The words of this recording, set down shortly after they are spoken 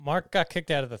Mark got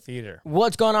kicked out of the theater.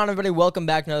 What's going on, everybody? Welcome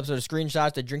back to another episode of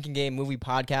Screenshots, the Drinking Game Movie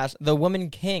Podcast. The Woman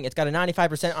King. It's got a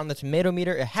 95% on the tomato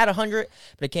meter. It had 100,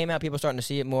 but it came out. People starting to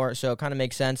see it more, so it kind of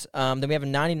makes sense. Then we have a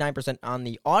 99% on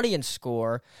the audience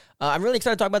score. I'm really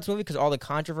excited to talk about this movie because all the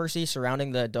controversy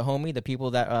surrounding the homie, the people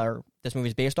that this movie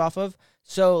is based off of.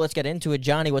 So let's get into it.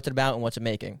 Johnny, what's it about and what's it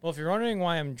making? Well, if you're wondering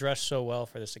why I'm dressed so well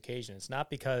for this occasion, it's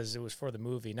not because it was for the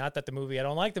movie. Not that I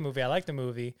don't like the movie. I like the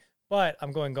movie. But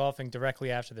I'm going golfing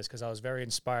directly after this because I was very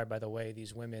inspired by the way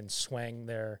these women swang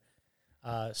their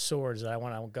swords. I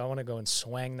want to go and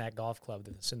swang that golf club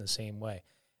that's in the same way.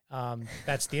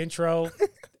 That's the intro.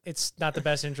 It's not the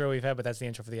best intro we've had, but that's the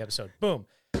intro for the episode. Boom.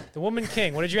 The Woman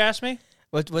King. What did you ask me?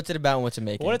 What's it about and what's it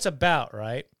making? What it's about,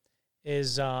 right,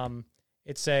 is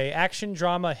it's a action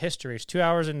drama history. It's 2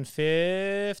 hours and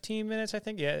 15 minutes, I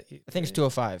think. Yeah. I think it's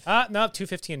 2:05. No,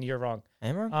 2:15. You're wrong.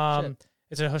 Am I wrong? Shit.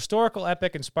 It's a historical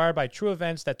epic inspired by true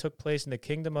events that took place in the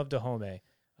Kingdom of Dahomey,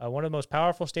 one of the most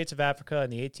powerful states of Africa in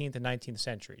the 18th and 19th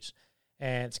centuries.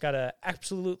 And it's got an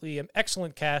absolutely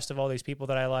excellent cast of all these people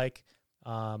that I like,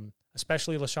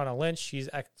 especially Lashana Lynch.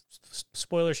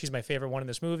 Spoiler, she's my favorite one in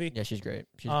this movie. Yeah, she's great.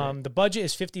 Great. The budget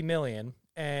is $50 million,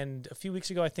 and a few weeks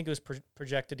ago, I think it was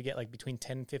projected to get like between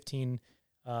 10 and 15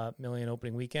 million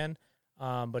opening weekend.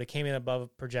 But it came in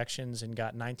above projections and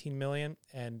got 19 million.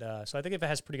 And so I think if it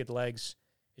has pretty good legs,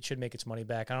 it should make its money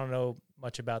back. I don't know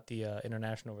much about the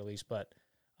international release, but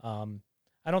I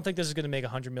don't think this is going to make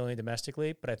 100 million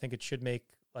domestically, but I think it should make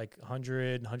like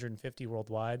 100, 150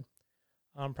 worldwide,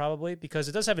 probably, because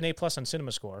it does have an A+ on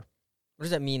CinemaScore. What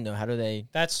does that mean, though? How do they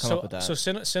come up with that? So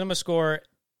CinemaScore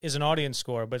is an audience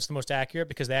score, but it's the most accurate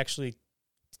because they actually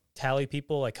tally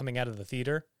people like coming out of the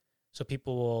theater. So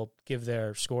people will give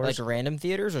their scores. Like random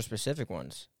theaters or specific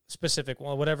ones?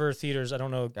 Well, whatever theaters. I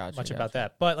don't know much about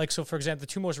that. But, like, so, for example, the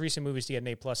two most recent movies to get an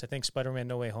A+, I think Spider-Man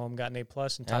No Way Home got an A+,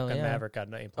 and Top Gun Maverick got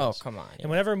an A+. Oh, come on. And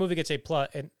whenever a movie gets an A+,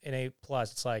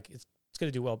 it's like, it's going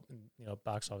to do well in,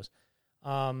 box office.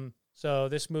 So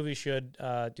this movie should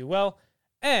do well.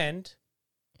 And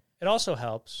it also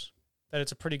helps that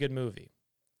it's a pretty good movie.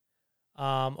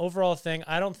 Overall thing,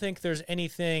 I don't think there's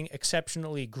anything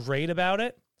exceptionally great about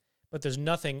it. But there's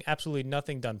absolutely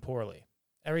nothing done poorly.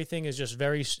 Everything is just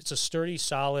it's a sturdy,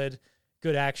 solid,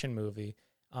 good action movie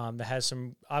that has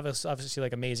some, obviously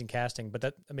like amazing casting, but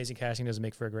that amazing casting doesn't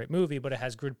make for a great movie, but it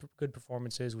has good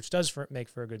performances, which does make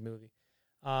for a good movie.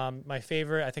 My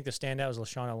favorite, I think the standout was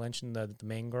Lashana Lynch and the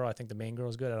main girl. I think the main girl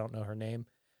is good. I don't know her name.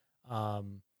 I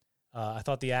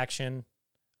thought the action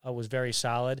was very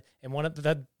solid. And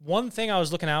one thing I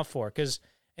was looking out for, because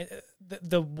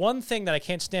the one thing that I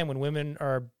can't stand when women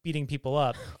are beating people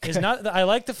up is not. I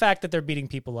like the fact that they're beating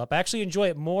people up. I actually enjoy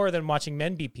it more than watching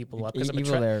men beat people up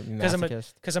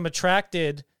because I'm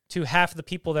attracted to half the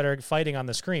people that are fighting on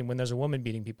the screen when there's a woman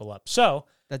beating people up. So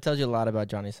that tells you a lot about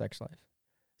Johnny's sex life.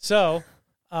 So,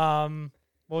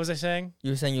 what was I saying? You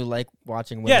were saying you like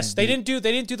watching women. Yes, they didn't do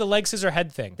the leg scissor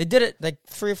head thing. They did it like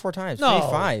 3 or 4 times. No, 3,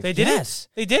 5. They did yes.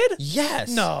 They did? Yes.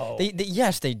 No.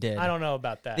 Yes, they did. I don't know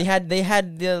about that. They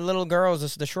had the little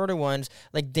girls, the shorter ones,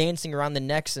 like dancing around the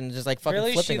necks and just like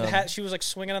fucking flipping them. She was like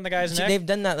swinging on the guy's neck? They've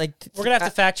done that like... We're going to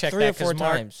have to fact check 3 or 4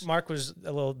 times. Mark was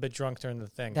a little bit drunk during the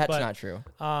thing. That's not true.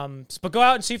 But go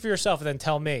out and see for yourself and then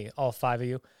tell me, all 5 of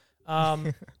you.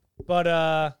 Yeah,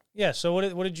 so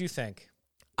what did you think?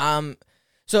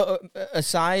 So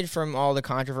aside from all the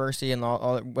controversy and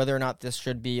all whether or not this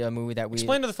should be a movie that we...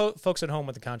 Explain to the folks at home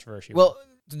what the controversy was. Well,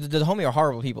 the homie are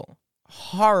horrible people.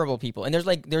 Horrible people. And there's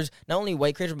not only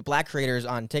white creators, but black creators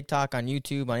on TikTok, on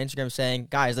YouTube, on Instagram saying,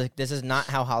 guys, this is not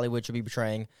how Hollywood should be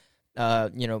portraying,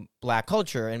 black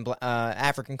culture and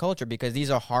African culture, because these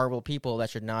are horrible people that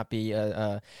should not be...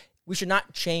 we should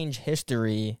not change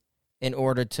history in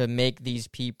order to make these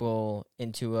people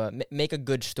into make a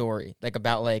good story, like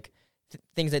about like...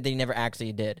 things that they never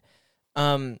actually did.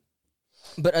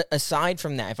 But aside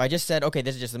from that, if I just said, okay,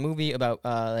 this is just a movie about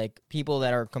like people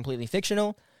that are completely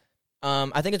fictional,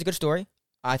 I think it's a good story.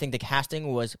 I think the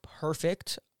casting was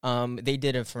perfect. They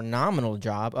did a phenomenal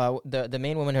job. The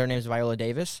main woman, her name is Viola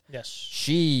Davis. Yes.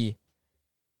 She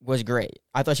was great.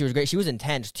 I thought she was great. She was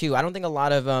intense, too. I don't think a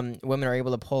lot of women are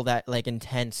able to pull that, like,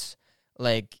 intense,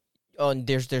 like,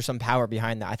 there's some power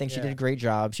behind that. I think she did a great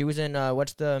job. She was in, oh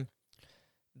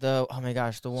my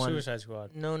gosh, the one... Suicide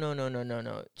Squad. No.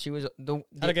 She was...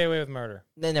 How to Get Away with Murder.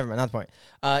 Never mind, not the point.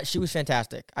 She was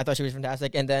fantastic. I thought she was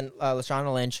fantastic. And then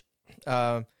Lashana Lynch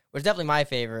was definitely my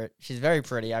favorite. She's very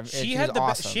pretty. She was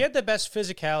awesome. She had the best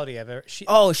physicality I've ever...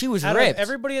 She was ripped.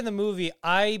 Everybody in the movie,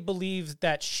 I believe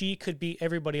that she could beat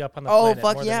everybody up on the planet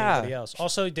more than anybody else.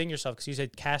 Also, ding yourself, because you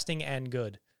said casting and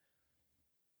good.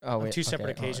 Oh, wait. On 2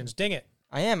 separate occasions. Ding it.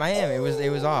 I am. It was off. It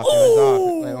was off.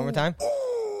 Wait, one more time.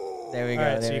 There we go. All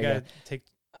right, there so you we gotta go. take.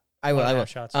 I will. 1.5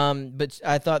 shots. But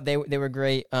I thought they were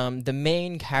great. The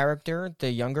main character,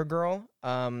 the younger girl,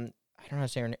 I don't know how to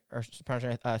say her name or pronounce her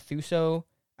name. Thuso.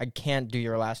 I can't do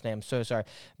your last name. I'm so sorry.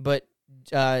 But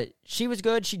she was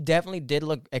good. She definitely did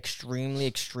look extremely,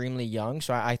 extremely young.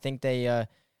 So I think they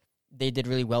did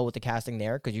really well with the casting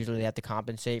there because usually they have to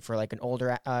compensate for like an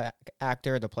older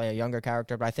actor to play a younger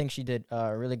character. But I think she did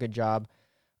a really good job.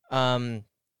 And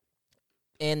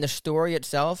the story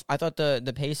itself, I thought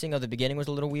the pacing of the beginning was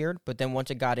a little weird, but then once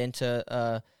it got into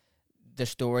the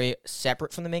story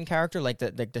separate from the main character, like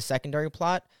the secondary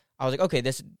plot, I was like, okay,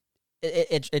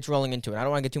 it's rolling into it. I don't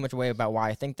want to get too much away about why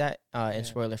I think that. It's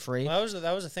spoiler free. Well,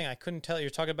 that was the thing. I couldn't tell. You're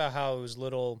talking about how it was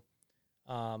little.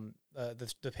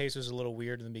 The pace was a little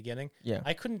weird in the beginning. Yeah,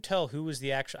 I couldn't tell who was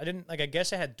the actual. I didn't like. I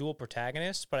guess I had dual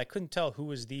protagonists, but I couldn't tell who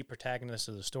was the protagonist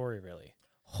of the story. Really,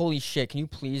 holy shit! Can you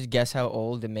please guess how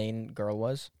old the main girl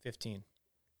was? 15.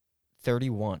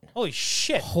 31. Holy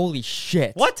shit! Holy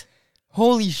shit! What?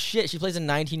 Holy shit! She plays a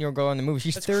 19-year-old girl in the movie.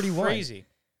 She's That's 31. Crazy.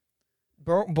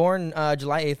 Born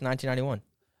July 8th, 1991.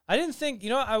 I didn't think.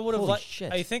 I would have. Holy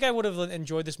shit. I think I would have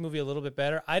enjoyed this movie a little bit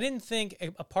better. I didn't think,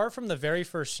 apart from the very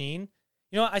first scene.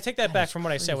 I take that back from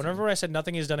what I said. Whenever I said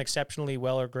nothing is done exceptionally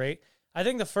well or great, I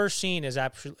think the first scene is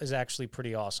actually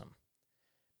pretty awesome.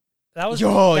 That was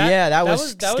that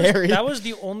was scary. That was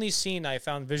the only scene I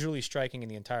found visually striking in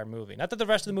the entire movie. Not that the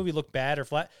rest of the movie looked bad or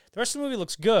flat. The rest of the movie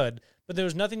looks good, but there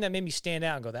was nothing that made me stand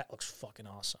out and go, "That looks fucking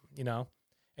awesome,"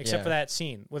 Except for that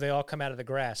scene where they all come out of the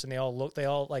grass and they all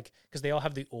because they all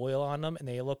have the oil on them and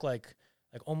they look like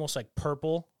almost like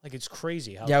purple. Like it's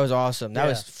crazy. That was awesome. That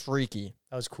was freaky.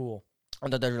 That was cool. I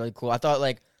thought that was really cool. I thought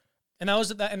and that was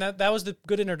the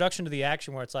good introduction to the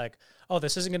action where it's like, oh,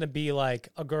 this isn't going to be like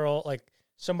a girl, like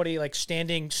somebody like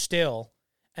standing still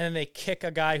and then they kick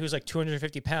a guy who's like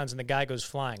 250 pounds and the guy goes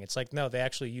flying. It's like, no, they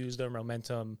actually use their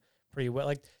momentum pretty well.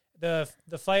 Like the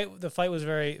fighting was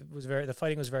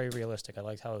very realistic. I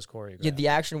liked how it was choreographed. Yeah, the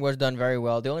action was done very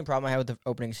well. The only problem I have with the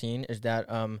opening scene is that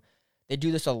they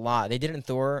do this a lot. They did it in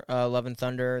Thor, Love and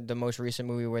Thunder, the most recent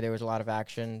movie where there was a lot of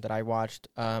action that I watched.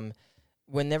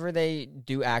 Whenever they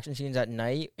do action scenes at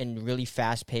night and really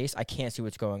fast paced, I can't see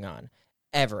what's going on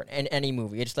ever in any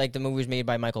movie. It's like the movies made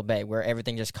by Michael Bay where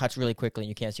everything just cuts really quickly and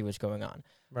you can't see what's going on.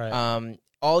 Right.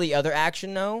 All the other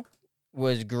action though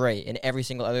was great, and every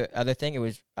single other thing, it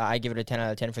was I give it a 10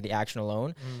 out of 10 for the action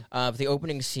alone. For the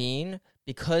opening scene,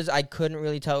 because I couldn't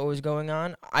really tell what was going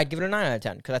on, I'd give it a 9 out of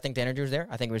 10 because I think the energy was there.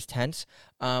 I think it was tense,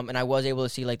 and I was able to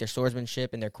see like their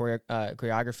swordsmanship and their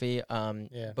choreography.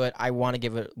 But I want to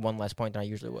give it one less point than I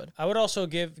usually would. I would also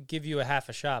give you a half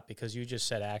a shot because you just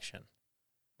said action.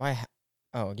 Why?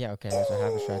 Oh yeah, okay. There's a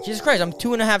half a shot. Jesus Christ, I'm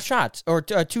 2.5 shots or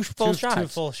two full shots. 2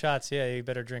 full shots. Yeah, you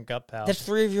better drink up, pal. That's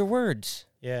 3 of your words.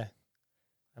 Yeah.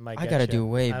 I gotta do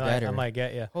way better. I might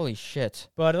get you. Holy shit!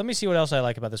 But let me see what else I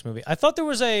like about this movie. I thought there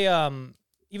was a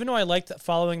even though I liked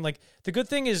following, like the good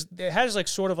thing is it has like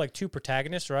sort of like two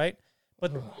protagonists, right?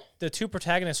 But the two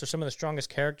protagonists are some of the strongest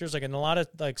characters. Like in a lot of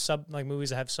like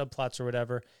movies that have subplots or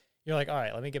whatever, you're like, all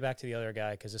right, let me get back to the other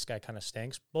guy because this guy kind of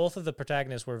stinks. Both of the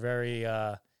protagonists were very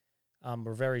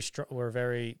were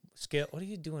very skilled. What are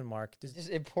you doing, Mark?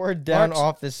 It poured down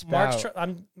off the spout.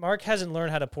 Mark hasn't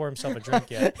learned how to pour himself a drink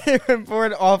yet. It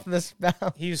poured off the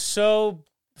spout. He's so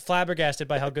flabbergasted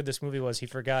by how good this movie was. He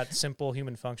forgot simple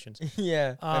human functions.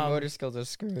 Yeah, my motor skills are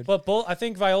screwed. But I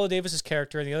think Viola Davis's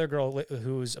character and the other girl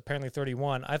who's apparently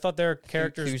 31, I thought their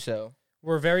characters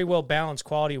were very well balanced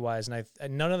quality wise,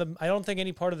 and none of them. I don't think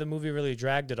any part of the movie really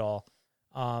dragged at all.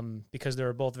 Because they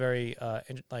were both very,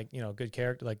 good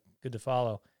character, like good to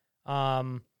follow.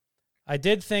 I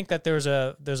did think that there's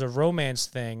a romance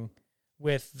thing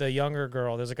with the younger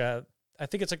girl. There's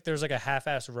there's a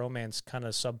half-assed romance kind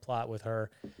of subplot with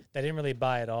her that I didn't really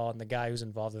buy at all. And the guy who's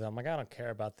involved with it, I'm like, I don't care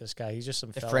about this guy. He's just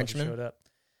some fella who showed up.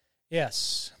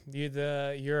 Yes,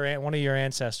 you're one of your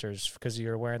ancestors because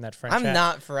you're wearing that French hat. I'm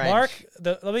not French. Mark,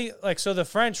 the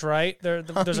French, right?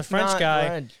 There's a French guy.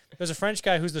 French. There's a French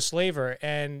guy who's the slaver,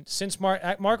 and since Mark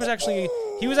was actually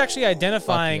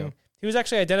identifying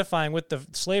with the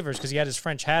slavers because he had his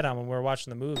French hat on when we were watching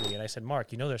the movie, and I said, Mark,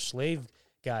 they're slave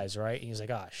guys, right? And he's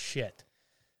like, ah, shit.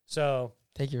 So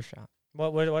take your shot.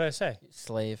 What did I say?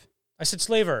 Slave. I said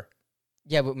slaver.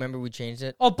 Yeah, but remember we changed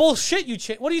it? Oh, bullshit,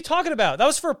 what are you talking about? That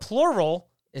was for a plural.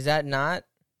 Is that not?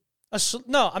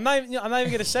 No, I'm not even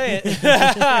going to say it.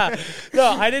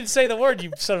 No, I didn't say the word,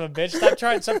 you son of a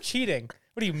bitch. Stop cheating.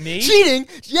 What are you, me? Cheating?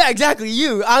 Yeah, exactly,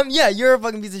 you. You're a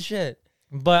fucking piece of shit.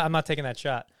 But I'm not taking that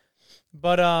shot.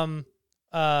 But,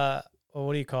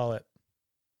 what do you call it?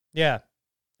 Yeah.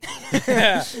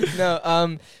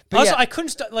 But Also, yeah. I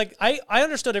couldn't I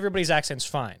understood everybody's accents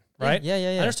fine, right? Yeah.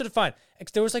 I understood it fine.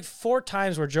 There was like 4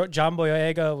 times where John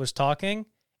Boyega was talking,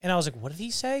 and I was like, "What did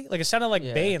he say?" Like it sounded like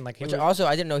Bane. Like he Which was, also,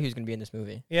 I didn't know he was going to be in this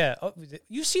movie. yeah. Oh,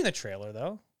 you've seen the trailer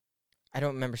though. I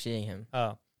don't remember seeing him.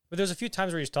 Oh, but there's a few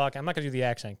times where he's talking. I'm not gonna do the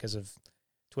accent because of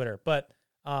Twitter, but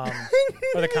or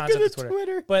the concept of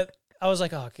Twitter. But I was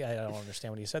like, oh, okay, I don't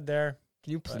understand what he said there.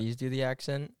 Can you please do the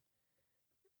accent?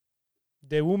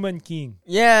 The Woman King.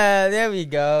 Yeah, there we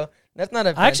go. That's not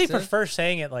offensive. I actually prefer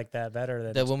saying it like that better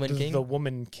than The Woman King? The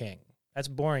Woman King. That's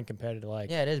boring compared to like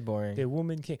Yeah, it is boring. the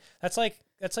Woman King. That's like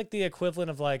the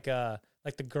equivalent of like the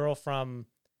girl from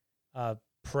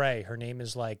Prey. Her name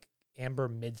is like Amber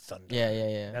Midthunder.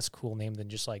 Yeah. That's a cool name than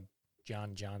just like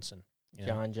John Johnson. You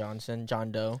know? John Johnson,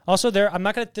 John Doe. Also,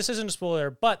 this isn't a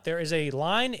spoiler, but there is a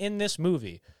line in this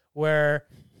movie where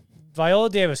Viola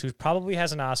Davis, who probably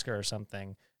has an Oscar or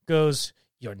something, goes,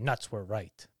 "Your nuts were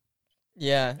right,"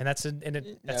 Yeah. and that's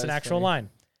an was actual funny. line.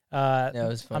 That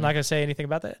was funny. I'm not going to say anything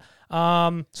about that.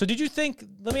 So did you think?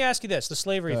 Let me ask you this: the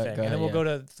slavery Go thing, ahead, and then we'll yeah. go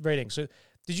to ratings. So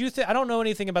did you think? I don't know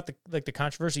anything about the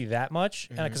controversy that much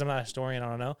Mm-hmm. because I'm not a historian. I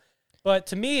don't know. But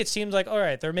to me, it seems like all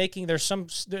right. They're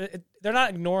not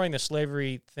ignoring the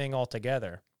slavery thing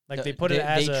altogether. Like they put it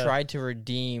as they tried to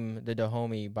redeem the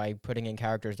Dahomey by putting in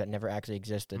characters that never actually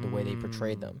existed the way they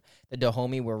portrayed them. The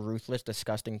Dahomey were ruthless,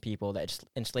 disgusting people that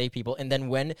enslaved people. And then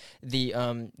when the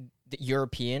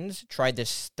Europeans tried to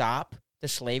stop the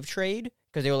slave trade,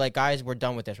 because they were like, guys, we're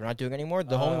done with this. We're not doing it anymore.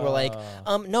 The Dahomey were like,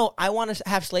 no, I want to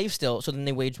have slaves still. So then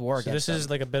they waged war So against this them. is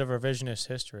like a bit of revisionist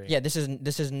history. Yeah, this is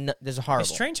horrible. It's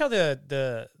strange how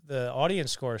the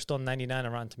audience score is still 99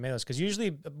 on Rotten Tomatoes, because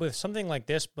usually with something like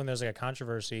this, when there's like a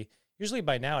controversy, usually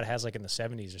by now it has like in the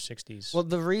 70s or 60s. Well,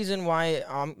 the reason why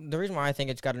I think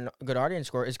it's got a good audience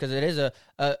score is because it is a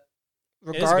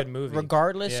good movie.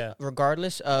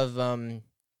 regardless of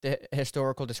the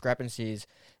historical discrepancies.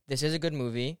 This is a good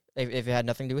movie if it had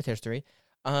nothing to do with history.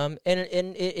 And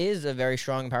it is a very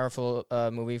strong and powerful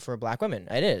movie for black women.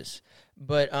 It is.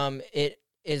 But it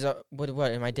is a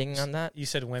what am I digging on that? You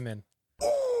said women.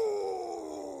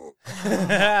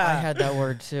 I had that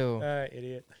word too.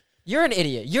 Idiot. You're an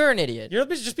idiot.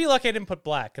 Just be lucky I didn't put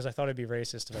black, because I thought it'd be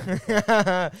racist if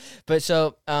I did. But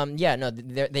so,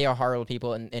 they are horrible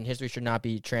people, and history should not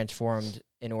be transformed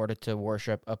in order to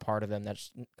worship a part of them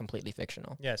that's completely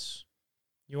fictional. Yes.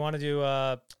 You want to do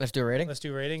Let's do a rating. let's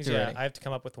do ratings? Do Yeah, rating. I have to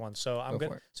come up with one. So I'm Go good.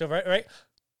 for it. So right.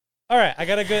 All right, I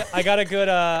got a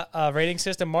good rating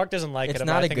system. Mark doesn't like It's it,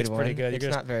 but not I a think good it's pretty one. good.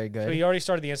 It's not very good. So you already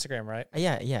started the Instagram, right?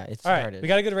 Yeah, it's All right, started. we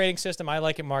got a good rating system. I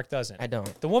like it. Mark doesn't. I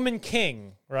don't. The Woman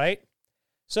King, right?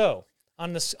 So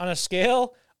on a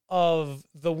scale of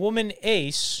the Woman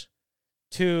Ace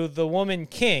to the Woman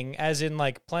King, as in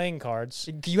like playing cards.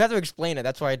 You have to explain it.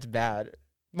 That's why it's bad.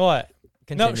 What?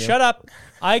 Continue. No, shut up.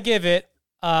 I give it.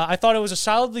 I thought it was a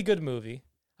solidly good movie.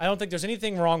 I don't think there's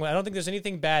anything wrong with it. I don't think there's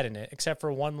anything bad in it, except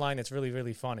for one line that's really,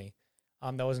 really funny.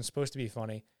 That wasn't supposed to be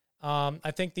funny.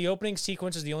 I think the opening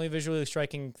sequence is the only visually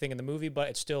striking thing in the movie, but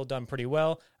it's still done pretty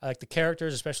well. I like the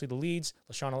characters, especially the leads.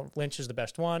 Lashana Lynch is the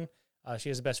best one. She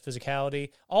has the best physicality.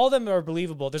 All of them are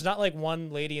believable. There's not like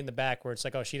one lady in the back where it's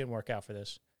like, oh, she didn't work out for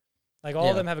this. Like all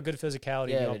of them have a good physicality.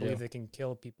 Yeah, you don't they believe do. they can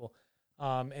kill people.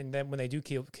 And then when they do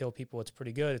kill people, it's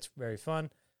pretty good. It's very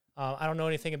fun. I don't know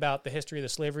anything about the history of the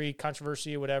slavery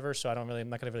controversy or whatever, so I'm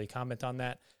not going to really comment on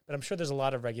that. But I'm sure there's a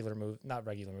lot of not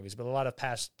regular movies, but a lot of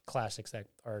past classics that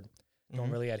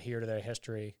don't really adhere to their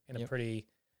history in a pretty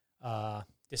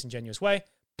disingenuous way.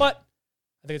 But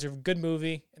I think it's a good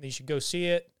movie, and you should go see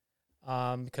it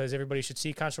because everybody should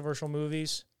see controversial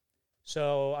movies.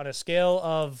 So on a scale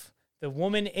of the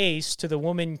Woman Ace to the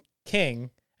Woman King,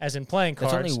 as in playing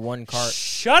cards. That's only one card.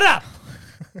 Shut up!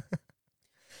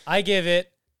 I give it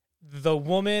the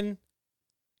Woman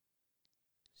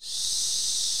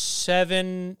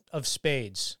 7 of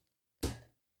spades.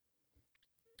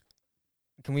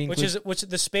 Can we Which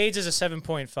the spades is a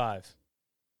 7.5.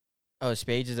 Oh,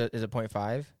 spades is a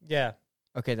 0.5? Yeah.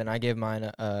 Okay, then I give mine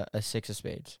a 6 of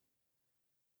spades.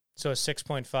 So a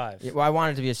 6.5. Yeah, well, I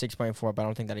want it to be a 6.4, but I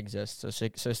don't think that exists. So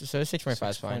 6.5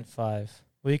 is fine. 6.5.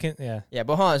 Well, you can, yeah. Yeah,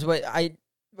 but hold on. So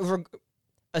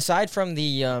aside from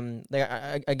the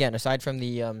aside from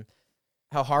the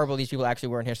how horrible these people actually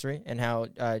were in history, and how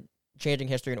changing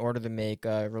history in order to make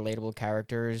relatable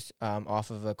characters off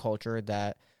of a culture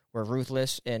that were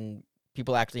ruthless and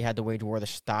people actually had to wage war to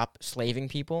stop slaving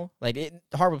people,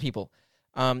 horrible people.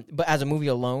 But as a movie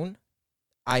alone,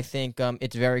 I think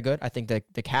it's very good. I think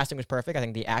the casting was perfect. I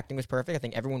think the acting was perfect. I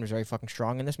think everyone was very fucking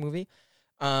strong in this movie.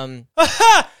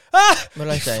 Ah! What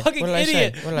did I say? Fucking What did I say?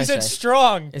 idiot. What did You I said say?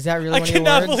 strong. Is that really I one of your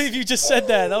cannot words? believe you just said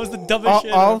that. That was the dumbest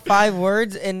shit. all ever. 5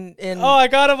 words in Oh, I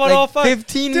got him on like all 5.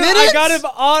 15 Dude, minutes? I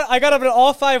got him in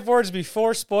all 5 words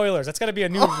before spoilers. That's got to be a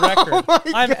new record. my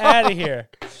I'm God. out of here.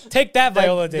 Take that,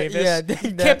 Viola Davis. yeah, take You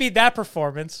that. can't beat that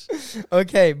performance.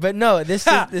 Okay, but no, this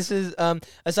Ha! is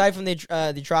aside from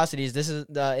the atrocities, this is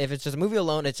if it's just a movie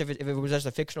alone, if it was just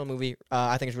a fictional movie,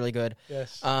 I think it's really good.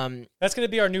 Yes. Um, That's going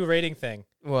to be our new rating thing.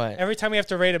 what? Every time we have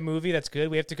to rate a movie that's good,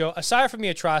 we have to go, aside from the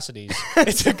atrocities,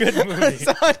 it's a good movie.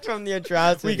 Aside from the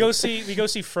atrocities, We go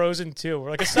see Frozen 2.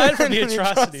 We're like, aside from the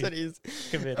atrocities.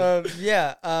 Committed.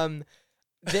 Yeah.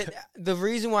 The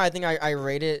reason why I think I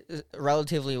rate it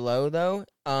relatively low though,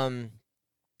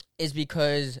 is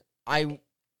because I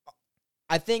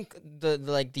think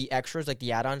the extras, like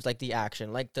the add-ons, like the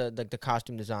action, like the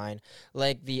costume design,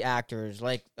 like the actors,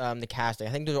 like the casting,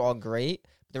 I think those are all great.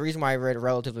 The reason why I rate it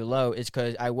relatively low is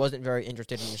because I wasn't very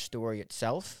interested in the story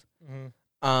itself.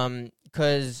 Mm-hmm.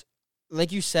 Because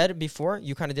like you said before,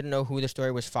 you kind of didn't know who the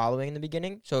story was following in the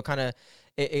beginning, so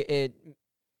it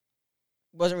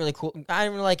wasn't really cool. I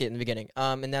didn't really like it in the beginning.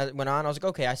 And that went on. I was like,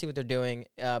 okay, I see what they're doing.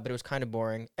 But it was kind of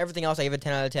boring. Everything else, I gave it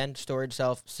 10 out of 10. Story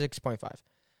itself,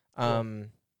 6.5.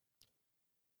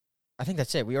 I think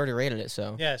that's it. We already rated it.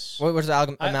 So Yes. what was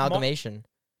the amalgamation?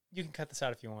 You can cut this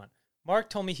out if you want. Mark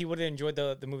told me he would have enjoyed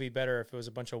the movie better if it was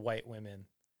a bunch of white women.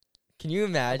 Can you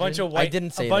imagine? A bunch of white. I didn't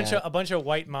say that. A bunch of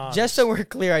white moms. Just so we're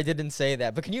clear, I didn't say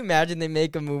that. But can you imagine they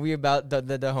make a movie about the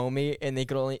homie and they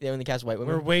only cast white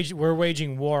women? we're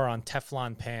waging war on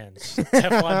Teflon pans,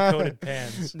 Teflon coated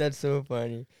pans. That's so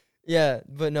funny. Yeah,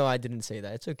 but no, I didn't say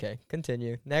that. It's okay.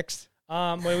 Continue. Next.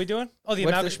 What are we doing? Oh, the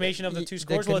What's amalgamation of the two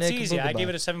scores. Well, it's easy. I gave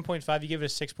it a 7.5. You gave it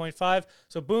a 6.5.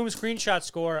 So, boom, screenshot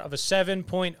score of a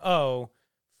 7.0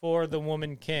 for The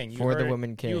Woman King.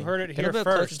 Woman King. You heard it Get here a bit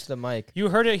closer first. to the mic. You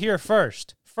heard it here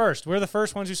first. We're the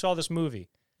first ones who saw this movie.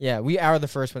 Yeah, we are the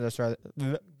first ones that started.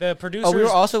 The producers. Oh, we were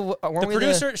also. Weren't the we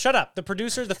producer. Shut up. The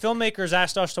producers, the filmmakers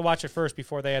asked us to watch it first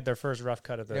before they had their first rough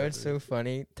cut of the. You know, it's so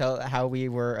funny. Tell how we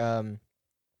were.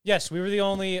 Yes, we were the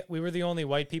only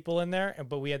white people in there,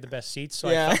 but we had the best seats. So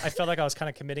Yeah. I felt like I was kind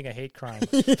of committing a hate crime,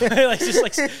 Yeah.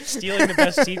 like stealing the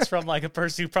best seats from like a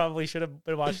person who probably should have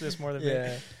been watching this more than me.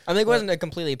 Yeah. I mean, it wasn't a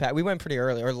completely packed. We went pretty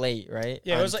early or late, right?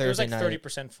 Yeah, On it was Thursday like night.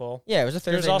 30% full. Yeah, it was a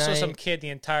Thursday There was also night. some kid the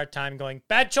entire time going,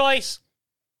 "Bad choice.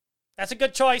 That's a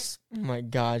good choice. Oh my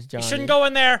gosh, Johnny. You shouldn't go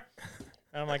in there."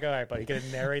 And I'm like, "All right, buddy, you gonna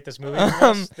narrate this movie? for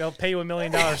us? They'll pay you $1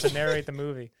 million to narrate the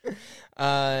movie."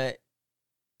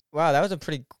 Wow, that was a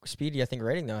pretty speedy, I think,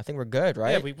 rating though. I think we're good,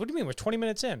 right? Yeah, what do you mean? We're 20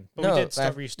 minutes in, but No, we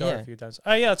did restart yeah. a few times.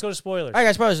 Oh yeah, let's go to spoilers. All right,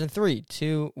 guys, spoilers in 3,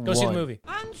 2, 1. Go see the movie.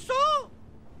 And so,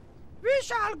 we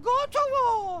shall go to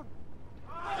war.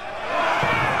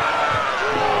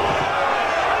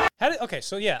 Okay,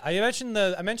 so yeah, I mentioned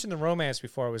the romance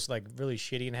before. It was like really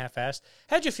shitty and half-assed.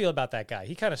 How'd you feel about that guy?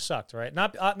 He kind of sucked, right?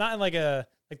 Not in like I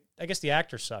guess the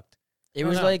actor sucked. It I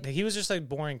was don't know. like, he was just like a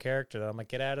boring character. Though I'm like,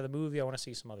 get out of the movie. I want to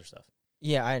see some other stuff.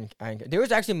 yeah, there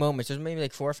was actually moments. There's maybe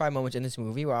like 4 or 5 moments in this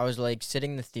movie where I was like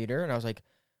sitting in the theater and I was like,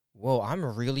 "Whoa, I'm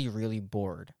really, really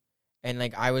bored," and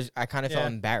like I kind of felt Yeah.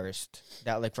 embarrassed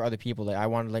that like for other people that I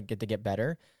wanted like it to get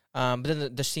better. But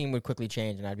then the scene would quickly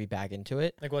change and I'd be back into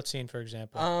it. Like what scene, for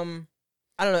example?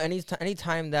 I don't know. Any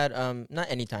time that not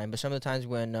any time, but some of the times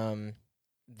when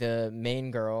the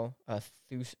main girl,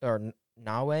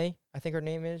 Nawe, I think her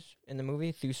name is in the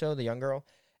movie, Thuso, the young girl,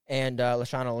 and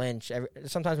Lashana Lynch.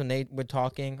 Sometimes when they were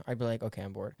talking, I'd be like, okay,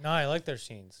 I'm bored. No, I like their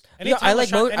scenes. Yeah, I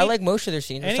like Anytime most of their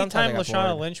scenes. but sometimes I got Lashana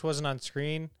bored. Lynch wasn't on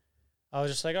screen, I was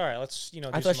just like, all right, let's do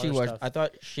I thought some she other was. stuff. I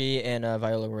thought she and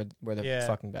Viola were the Yeah.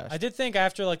 fucking best. I did think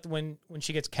after like when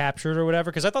she gets captured or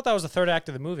whatever, because I thought that was the third act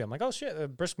of the movie. I'm like, oh shit, a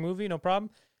brisk movie, no problem.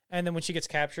 And then when she gets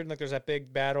captured, like there's that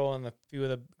big battle and a few of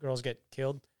the girls get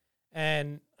killed,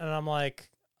 and I'm like,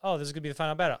 oh, this is gonna be the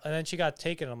final battle. And then she got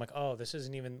taken. And I'm like, oh, this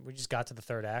isn't even. We just got to the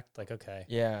third act. Like, okay.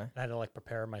 Yeah, And I had to like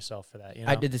prepare myself for that. You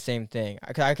know? I did the same thing.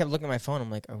 I kept looking at my phone.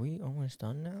 I'm like, are we almost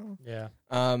done now? Yeah.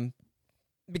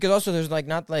 Because also there's like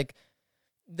not like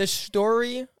the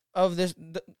story of this.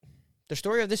 The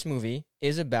story of this movie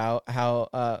is about how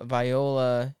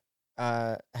Viola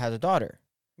has a daughter.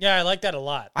 Yeah, I like that a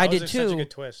lot. I That was did Such a too. good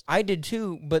twist. I did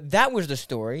too, but that was the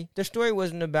story. The story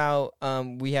wasn't about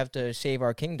we have to save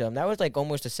our kingdom. That was like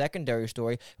almost a secondary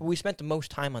story. But we spent the most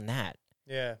time on that.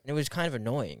 Yeah. And it was kind of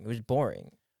annoying. It was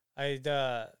boring.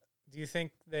 Do you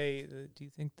think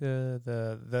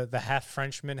the half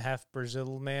Frenchman, half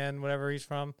Brazil man, whatever he's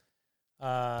from,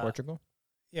 Portugal?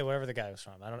 yeah, whatever the guy was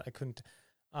from, I couldn't,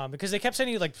 because they kept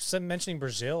saying mentioning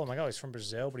Brazil. I'm like, oh, he's from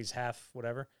Brazil, but he's half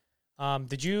whatever.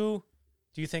 Do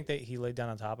you think that he laid down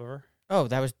on top of her? Oh,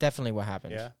 that was definitely what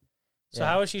happened. Yeah. So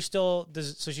how is she still?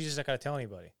 So she's just not gonna tell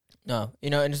anybody. No,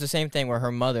 and it's the same thing where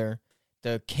her mother,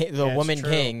 the woman true.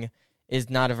 king, is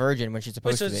not a virgin when she's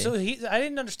supposed to be. So I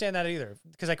didn't understand that either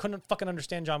because I couldn't fucking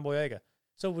understand John Boyega.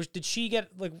 So did she get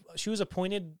she was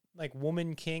appointed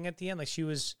woman king at the end?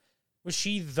 Was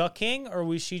she the king or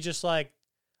was she just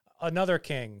another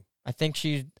king? I think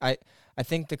I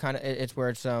think the kind of it's where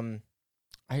it's I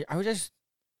was just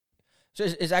so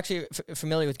it's actually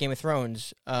familiar with Game of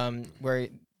Thrones where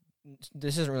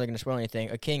this isn't really going to spoil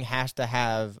anything. A king has to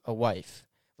have a wife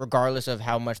regardless of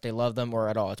how much they love them or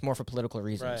at all. It's more for political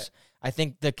reasons. Right. I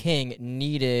think the king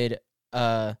needed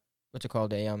what's it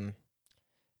called,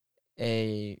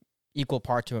 a equal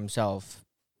part to himself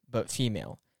but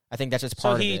female. I think that's just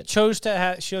part of it. So he chose to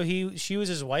have she was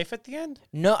his wife at the end?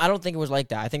 No, I don't think it was like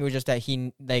that. I think it was just that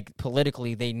he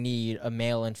politically they need a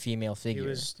male and female figure.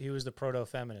 He was the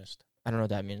proto-feminist. I don't know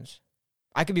what that means.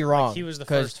 I could be wrong. He was the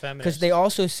first feminist. Because they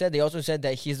also said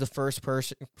that he's the first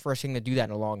king to do that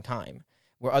in a long time.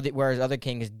 Whereas other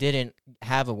kings didn't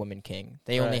have a woman king.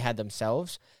 They only had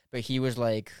themselves. But he was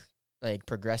like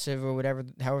progressive or whatever,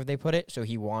 however they put it. So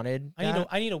he wanted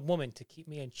I need a woman to keep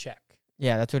me in check.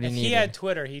 Yeah, that's what he needed. If he had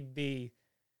Twitter, he'd be...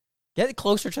 Get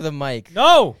closer to the mic.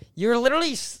 No! You're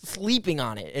literally sleeping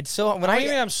on it. It's so...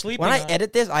 I'm sleeping When I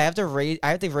edit this, I have to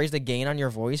raise the gain on your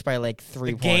voice by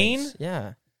 3 points. Gain?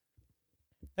 Yeah.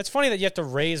 That's funny that you have to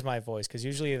raise my voice, because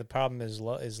usually the problem is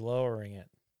lowering it.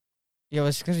 Yeah,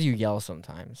 it's because you yell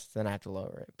sometimes. Then I have to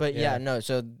lower it. But yeah no,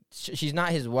 so she's not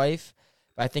his wife.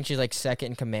 But I think she's second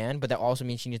in command, but that also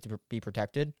means she needs to be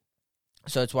protected.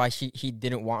 So that's why he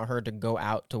didn't want her to go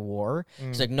out to war.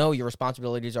 He's like, no, your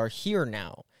responsibilities are here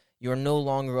now. You are no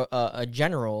longer a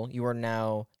general. You are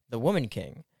now the woman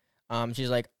king. She's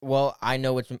like, well, I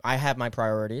have my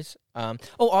priorities.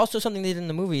 Also something they did in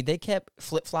the movie, they kept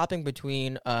flip-flopping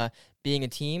between being a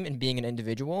team and being an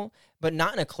individual, but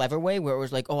not in a clever way where it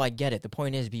was like, oh, I get it. The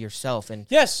point is be yourself. And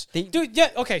yes, dude,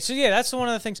 yeah, okay. So yeah, that's one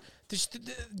of the things.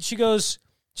 She goes,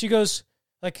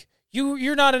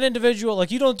 You're not an individual.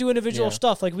 You don't do individual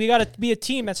stuff. We got to be a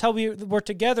team. That's how we're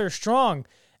together, strong.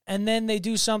 And then they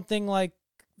do something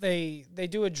they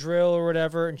do a drill or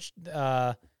whatever, and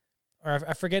or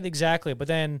I forget exactly. But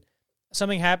then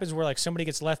something happens where somebody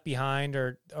gets left behind,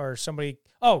 or somebody.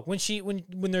 Oh, when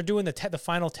they're doing the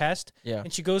final test,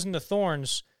 and she goes into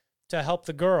thorns to help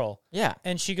the girl. Yeah,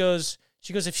 and she goes,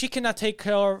 if she cannot take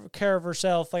care of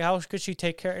herself, how could she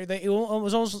take care? It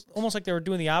was almost like they were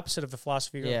doing the opposite of the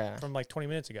philosophy from 20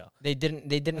 minutes ago. They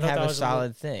didn't have a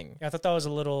solid thing. Yeah, I thought that was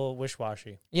a little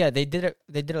wish-washy. Yeah, they did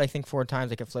it. I think 4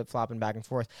 times. They kept flip-flopping back and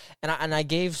forth. And I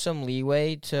gave some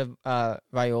leeway to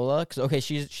Viola because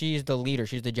she's the leader,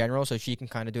 she's the general, so she can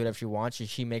kind of do whatever she wants.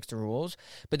 She makes the rules,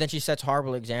 but then she sets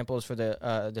horrible examples for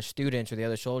the students or the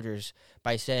other soldiers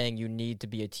by saying you need to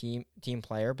be a team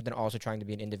player, but then also trying to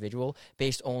be an individual,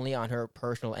 based only on her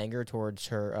personal anger towards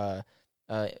her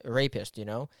rapist,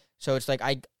 So it's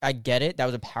I get it. That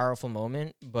was a powerful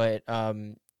moment, but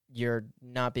you're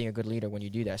not being a good leader when you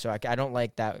do that. So I don't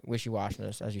like that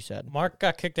wishy-washiness, as you said. Mark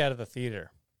got kicked out of the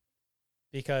theater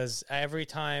because every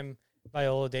time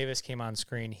Viola Davis came on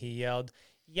screen, he yelled,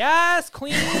 "Yes,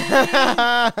 Queen!"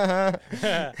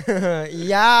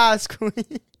 Yes, Queen.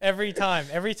 Every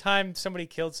time somebody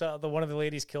killed one of the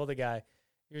ladies killed a guy.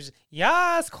 He was,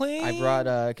 "Yes, Queen!" I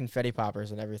brought confetti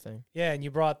poppers and everything. Yeah, and you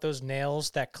brought those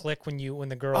nails that click when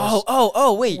the girls.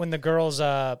 Wait. When the girls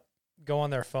go on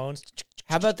their phones.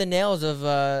 How about the nails of?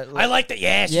 I like that.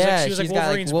 Yeah, she was like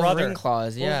Wolverine's got brother.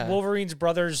 Claws. Yeah, Wolverine's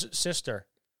brother's sister.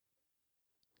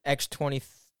 X-23.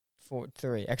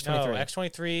 X-23. No,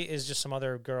 X-23 is just some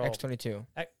other girl. X-22.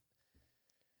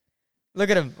 Look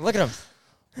at him.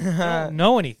 I don't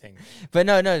know anything. But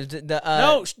no.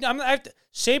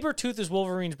 Sabretooth is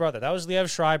Wolverine's brother. That was Liev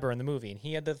Schreiber in the movie, and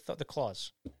he had the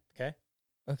claws. Okay.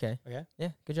 Yeah,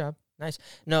 good job. Nice.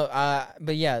 No,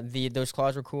 but yeah, those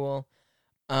claws were cool.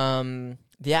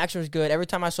 The action was good. Every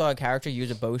time I saw a character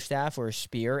use a bow staff or a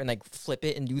spear and flip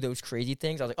it and do those crazy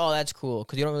things, I was like, oh, that's cool.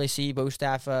 Because you don't really see bow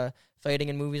staff fighting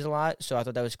in movies a lot, so I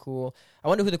thought that was cool. I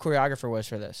wonder who the choreographer was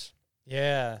for this.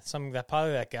 Yeah,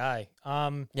 probably that guy.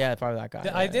 Yeah, probably that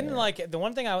guy. I didn't like it. The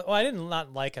one thing I did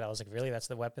not like it. I was like, really? That's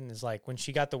the weapon? Is when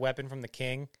she got the weapon from the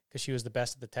king because she was the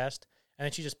best at the test, and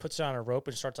then she just puts it on a rope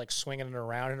and starts swinging it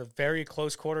around in a very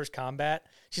close quarters combat.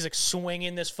 She's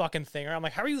swinging this fucking thing. I'm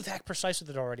like, how are you that precise with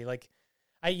it already?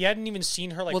 You hadn't even seen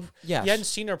her you hadn't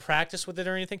seen her practice with it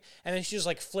or anything, and then she's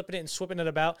just flipping it and whipping it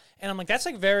about, and I'm like, that's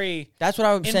very. That's what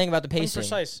I was saying about the pacing.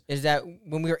 Imprecise. Is that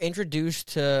when we were introduced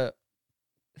to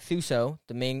Thuso,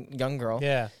 the main young girl,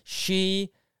 yeah,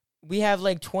 she we have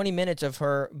like 20 minutes of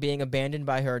her being abandoned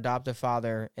by her adoptive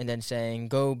father and then saying,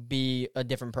 go be a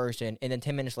different person. And then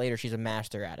 10 minutes later, she's a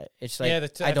master at it. It's like, yeah,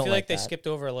 I don't feel like they that. skipped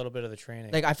over a little bit of the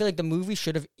training. Like, I feel like the movie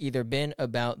should have either been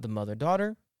about the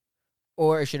mother-daughter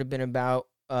or it should have been about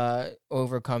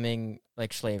overcoming,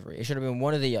 like, slavery. It should have been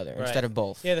one or the other instead of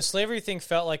both. Yeah, the slavery thing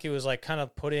felt like it was, like, kind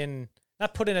of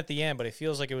not put in at the end, but it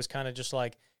feels like it was kind of just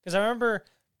like, because I remember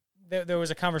there was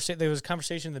a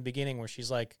conversation in the beginning where she's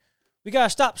like, we got to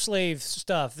stop slave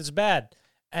stuff. It's bad.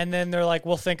 And then they're like,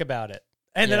 we'll think about it.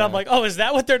 And then I'm like, oh, is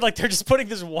that what they're like? They're just putting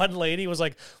this one lady was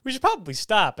like, we should probably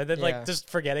stop. And then like just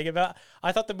forgetting about,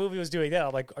 I thought the movie was doing that.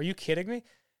 I'm like, are you kidding me?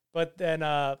 But then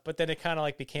it kind of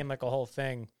like became like a whole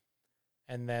thing.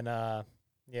 And then,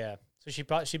 yeah.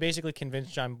 So she basically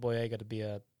convinced John Boyega to be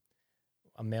a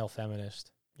male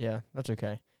feminist. Yeah, that's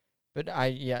okay. But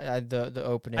the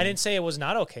opening. I didn't say it was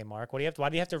not okay, Mark. Why do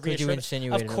you have to reassure? You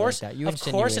insinuated of course, like that. Of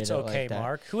course it's okay,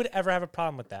 Mark. Who would ever have a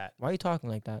problem with that? Why are you talking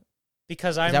like that?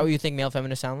 Because Is that what you think male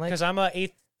feminists sound like? Because I'm an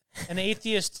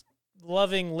atheist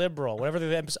loving liberal. Whatever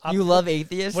you love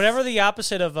atheists? Whatever the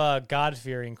opposite of God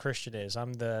fearing Christian is,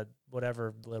 I'm the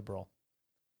whatever liberal.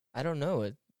 I don't know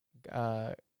it.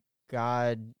 God.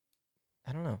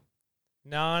 I don't know.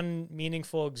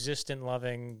 Non-meaningful, existent,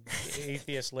 loving,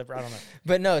 atheist, liberal. I don't know.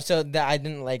 But no, so that I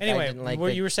didn't like. Anyway, I didn't like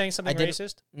you were saying something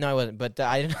racist? No, I wasn't. But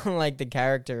I didn't like the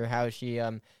character, how she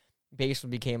basically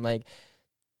became like.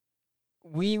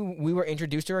 We were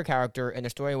introduced to her character, and the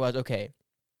story was, okay,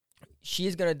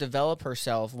 she's going to develop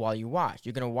herself while you watch.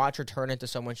 You're going to watch her turn into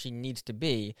someone she needs to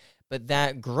be, but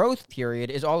that growth period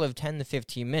is all of 10 to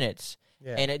 15 minutes.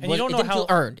 Yeah. And it didn't feel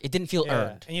earned. It didn't feel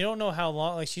earned. And you don't know how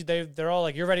long, like they're all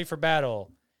like, you're ready for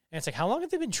battle. And it's like, how long have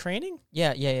they been training?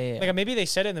 Yeah. Like maybe they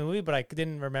said it in the movie, but I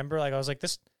didn't remember. Like I was like,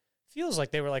 this feels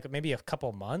like they were like maybe a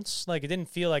couple months. Like it didn't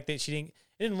feel like it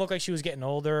didn't look like she was getting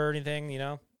older or anything, you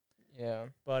know? Yeah.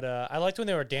 But I liked when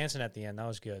they were dancing at the end. That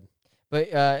was good.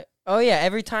 But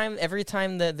every time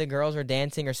the girls were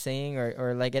dancing or singing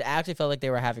or like it actually felt like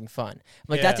they were having fun.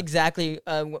 Like that's exactly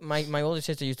my older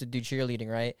sister used to do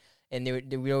cheerleading, right? And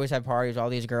we always have parties with all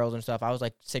these girls and stuff. I was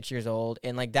like 6 years old,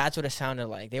 and like that's what it sounded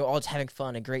like. They were all just having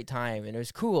fun, a great time, and it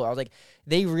was cool. I was like,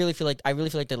 I really feel like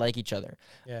they like each other.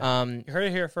 Yeah. You heard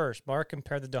it here first. Mark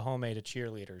compared the Dahomey to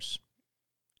cheerleaders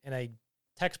in a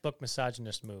textbook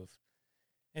misogynist move.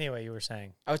 Anyway, you were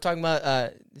saying. I was talking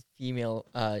about female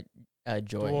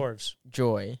Joy. Dwarves.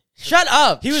 Joy. Shut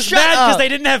up! He was mad because they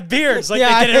didn't have beards like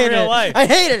they did in real life. I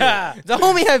hated it. The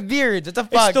homie have beards. What the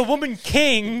fuck? It's the woman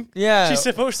king. Yeah. She's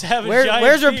supposed to have a giant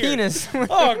Where's her beard. penis?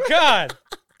 Oh, God.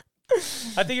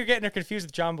 I think you're getting her confused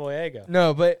with John Boyega.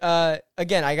 No, but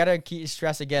again, I gotta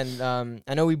stress again.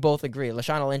 I know we both agree.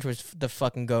 Lashana Lynch was the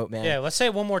fucking goat, man. Yeah, let's say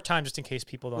it one more time just in case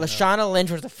people don't know. Lashana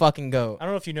Lynch was the fucking goat. I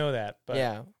don't know if you know that, but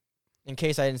yeah. In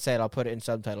case I didn't say it, I'll put it in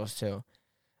subtitles too.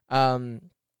 I don't know.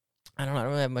 I don't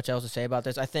really have much else to say about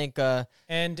this. I think.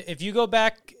 And if you go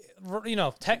back, you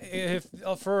know, if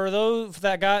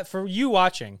for you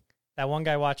watching, that one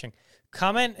guy watching,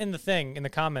 comment in the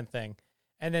comment thing,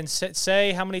 and then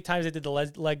say how many times they did the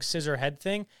leg scissor head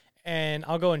thing, and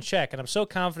I'll go and check. And I'm so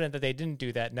confident that they didn't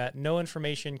do that. No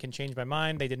information can change my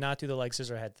mind. They did not do the leg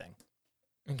scissor head thing.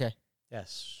 Okay.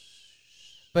 Yes.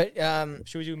 But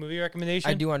should we do a movie recommendation?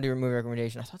 I do want to do a movie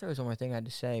recommendation. I thought there was one more thing I had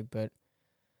to say, but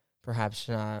perhaps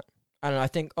not. I don't know. I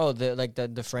think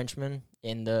the Frenchman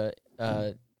in the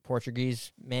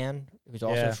Portuguese man who's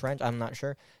also French. I'm not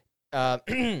sure. I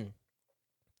didn't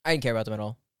care about them at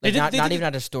all. Like, not even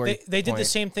at a story. They did the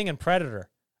same thing in Predator.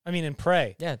 I mean, in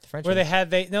Prey. Yeah, the French. Where they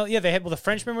had the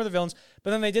Frenchmen were the villains,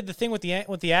 but then they did the thing with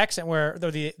the accent where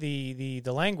the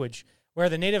language where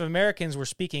the Native Americans were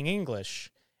speaking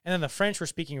English. And then the French were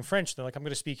speaking French. They're like, I'm going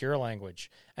to speak your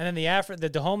language. And then the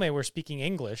Dahomey were speaking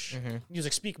English. Mm-hmm. He was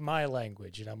like, speak my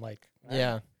language. And I'm like,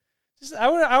 yeah.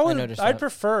 I'd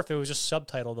prefer if it was just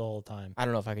subtitled the whole time. I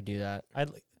don't know if I could do that.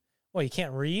 You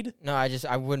can't read? No,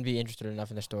 I wouldn't be interested enough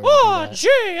in the story. Oh, gee,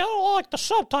 I don't like the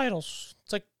subtitles.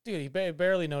 It's like, dude, you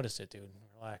barely noticed it, dude.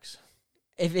 Relax.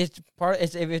 If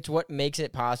it's what makes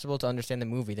it possible to understand the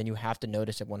movie, then you have to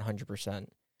notice it 100%.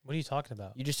 What are you talking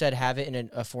about? You just said have it in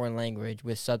a foreign language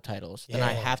with subtitles. Yeah. Then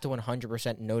I have to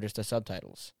 100% notice the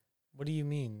subtitles. What do you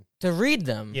mean? To read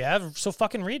them. Yeah, so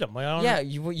fucking read them.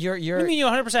 You're. What do you mean you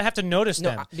 100% have to notice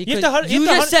them? Because you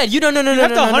just said you don't. No. You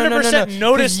have to 100%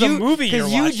 notice the movie you're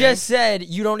watching. Because you just said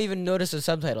you don't even notice the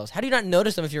subtitles. How do you not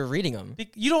notice them if you're reading them?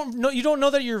 You don't know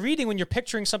that you're reading when you're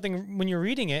picturing something when you're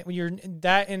reading it. When you're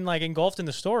engulfed in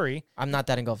the story. I'm not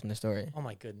that engulfed in the story. Oh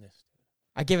my goodness.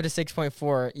 I gave it a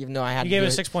 6.4, even though I had. You gave it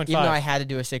a 6.5. Even though I had to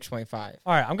do a 6.5.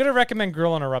 All right, I'm gonna recommend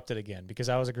Girl Interrupted again because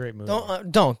that was a great movie.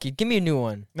 Don't give me a new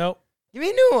one. Nope. Give me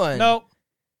a new one. No.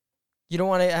 You don't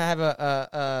want to have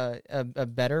a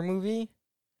better movie?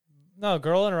 No,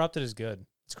 Girl Interrupted is good.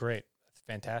 It's great. It's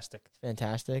fantastic.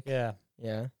 Fantastic. Yeah.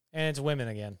 Yeah. And it's women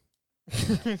again.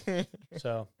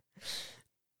 So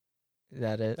Is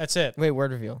that it? that's it. Wait,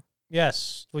 word reveal.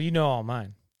 Yes. Well, you know all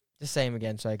mine. Just say them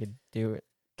again so I could do it.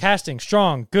 Casting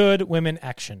strong, good women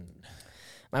action.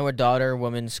 Mine were daughter,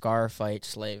 woman, scar, fight,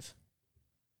 slave.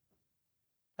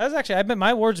 That's actually, I bet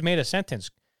my words made a sentence.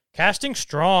 Casting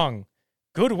strong,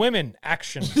 good women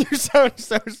action. You sound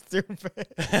so stupid.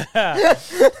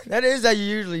 That is how you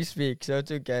usually speak, so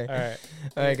it's okay. All right.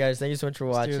 All right, guys. Thank you so much for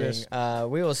Let's do watching. this.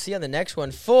 We will see you on the next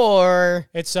one for...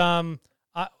 It's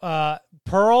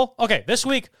Pearl. Okay, this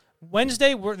week,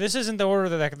 Wednesday, this isn't the order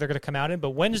that they're going to come out in,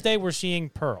 but Wednesday we're seeing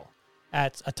Pearl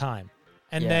at a time.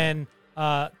 And Yeah.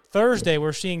 then Thursday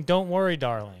we're seeing Don't Worry,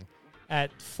 Darling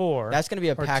at 4. That's going to be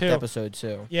a or packed 2. episode,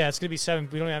 too. Yeah, it's going to be 7.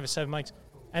 We don't have 7 mics.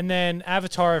 And then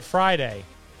Avatar Friday,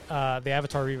 the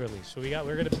Avatar re-release. So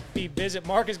we're going to be busy.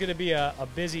 Mark is going to be a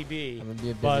busy bee. I'm going to be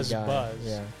a busy Buzz, guy. buzz.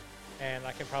 Yeah. And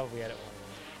I can probably edit one of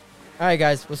them. All right,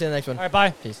 guys. We'll see you in the next one. All right,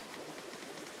 bye. Peace.